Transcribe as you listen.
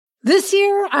This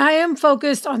year, I am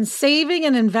focused on saving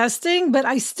and investing, but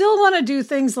I still want to do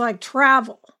things like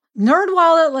travel.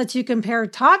 NerdWallet lets you compare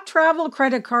top travel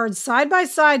credit cards side by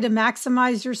side to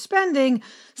maximize your spending,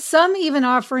 some even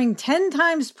offering 10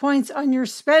 times points on your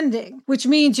spending, which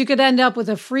means you could end up with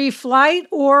a free flight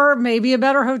or maybe a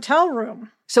better hotel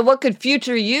room. So what could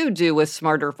future you do with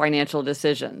smarter financial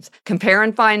decisions? Compare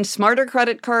and find smarter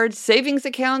credit cards, savings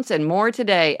accounts, and more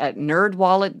today at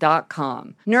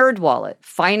nerdwallet.com. NerdWallet,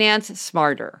 finance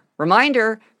smarter.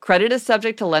 Reminder, credit is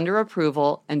subject to lender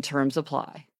approval and terms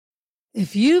apply.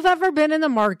 If you've ever been in the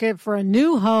market for a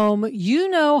new home, you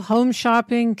know home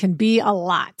shopping can be a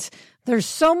lot. There's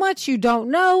so much you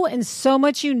don't know and so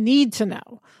much you need to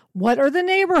know. What are the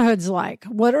neighborhoods like?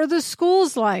 What are the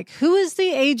schools like? Who is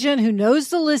the agent who knows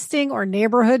the listing or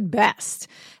neighborhood best?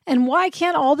 And why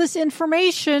can't all this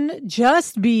information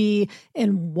just be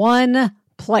in one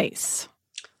place?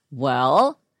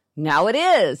 Well, now it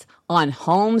is on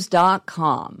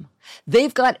Homes.com.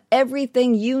 They've got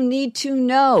everything you need to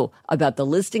know about the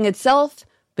listing itself,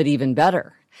 but even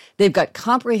better. They've got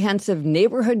comprehensive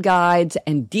neighborhood guides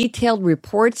and detailed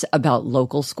reports about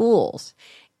local schools.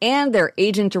 And their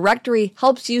agent directory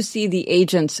helps you see the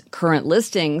agent's current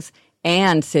listings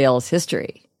and sales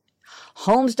history.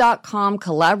 Homes.com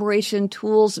collaboration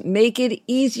tools make it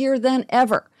easier than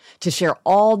ever to share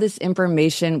all this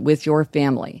information with your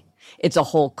family. It's a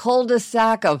whole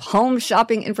cul-de-sac of home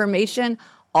shopping information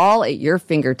all at your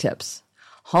fingertips.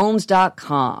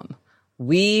 Homes.com.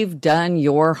 We've done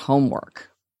your homework.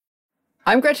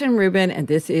 I'm Gretchen Rubin, and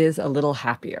this is A Little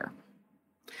Happier.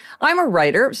 I'm a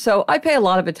writer, so I pay a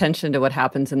lot of attention to what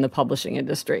happens in the publishing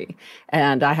industry.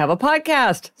 And I have a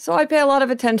podcast, so I pay a lot of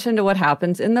attention to what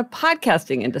happens in the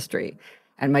podcasting industry.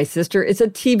 And my sister is a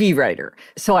TV writer,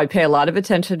 so I pay a lot of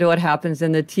attention to what happens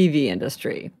in the TV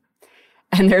industry.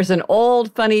 And there's an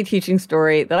old, funny teaching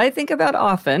story that I think about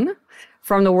often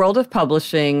from the world of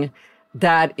publishing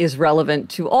that is relevant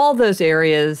to all those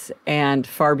areas and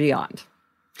far beyond.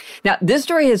 Now, this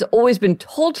story has always been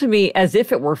told to me as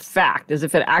if it were fact, as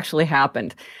if it actually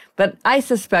happened. But I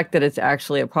suspect that it's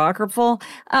actually apocryphal,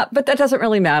 but that doesn't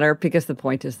really matter because the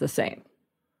point is the same.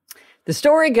 The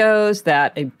story goes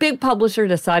that a big publisher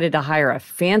decided to hire a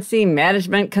fancy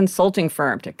management consulting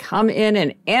firm to come in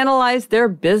and analyze their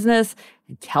business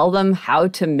and tell them how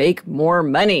to make more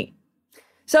money.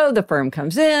 So the firm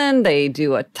comes in, they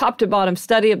do a top-to-bottom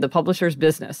study of the publisher's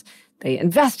business. They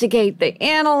investigate, they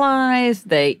analyze,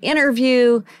 they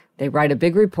interview, they write a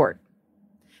big report.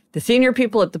 The senior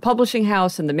people at the publishing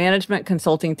house and the management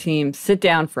consulting team sit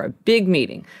down for a big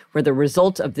meeting where the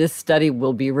results of this study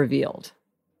will be revealed.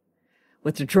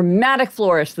 With a dramatic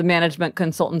flourish, the management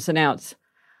consultants announce,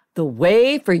 "The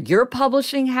way for your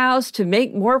publishing house to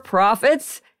make more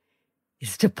profits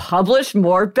is to publish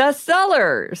more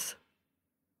bestsellers."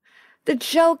 The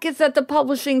joke is that the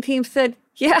publishing team said,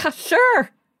 "Yeah, sure.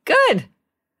 Good.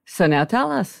 So now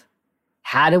tell us,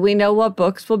 how do we know what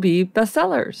books will be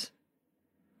bestsellers?"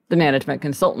 The management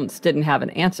consultants didn't have an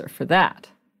answer for that.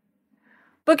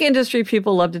 Book industry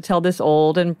people love to tell this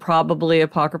old and probably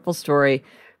apocryphal story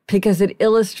because it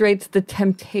illustrates the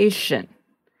temptation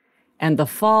and the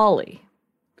folly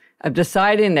of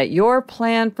deciding that your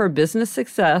plan for business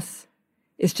success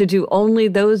is to do only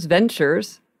those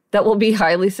ventures that will be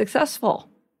highly successful.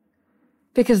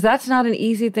 Because that's not an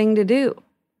easy thing to do.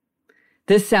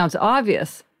 This sounds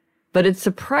obvious, but it's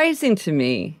surprising to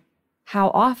me how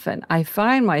often I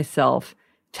find myself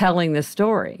telling this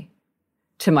story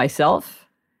to myself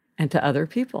and to other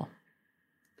people.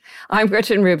 I'm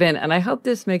Gretchen Rubin, and I hope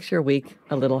this makes your week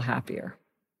a little happier.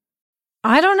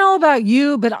 I don't know about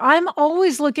you, but I'm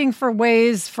always looking for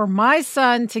ways for my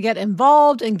son to get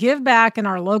involved and give back in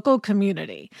our local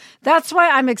community. That's why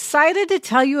I'm excited to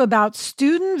tell you about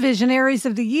Student Visionaries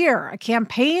of the Year, a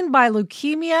campaign by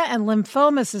Leukemia and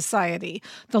Lymphoma Society,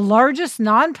 the largest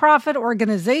nonprofit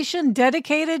organization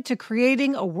dedicated to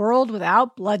creating a world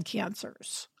without blood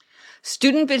cancers.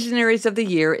 Student Visionaries of the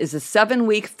Year is a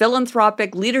 7-week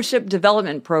philanthropic leadership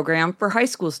development program for high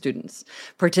school students.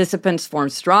 Participants form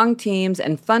strong teams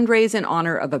and fundraise in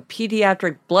honor of a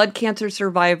pediatric blood cancer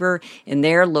survivor in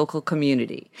their local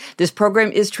community. This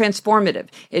program is transformative.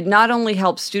 It not only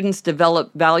helps students develop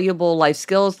valuable life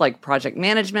skills like project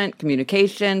management,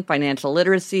 communication, financial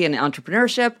literacy, and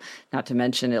entrepreneurship, not to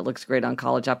mention it looks great on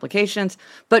college applications,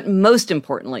 but most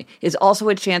importantly, is also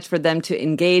a chance for them to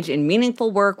engage in meaningful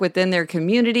work within their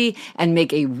community and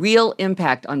make a real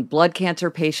impact on blood cancer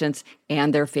patients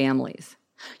and their families.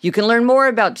 You can learn more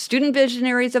about Student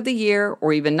Visionaries of the Year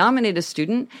or even nominate a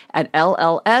student at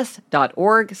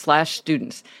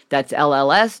lls.org/students. That's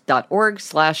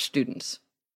lls.org/students.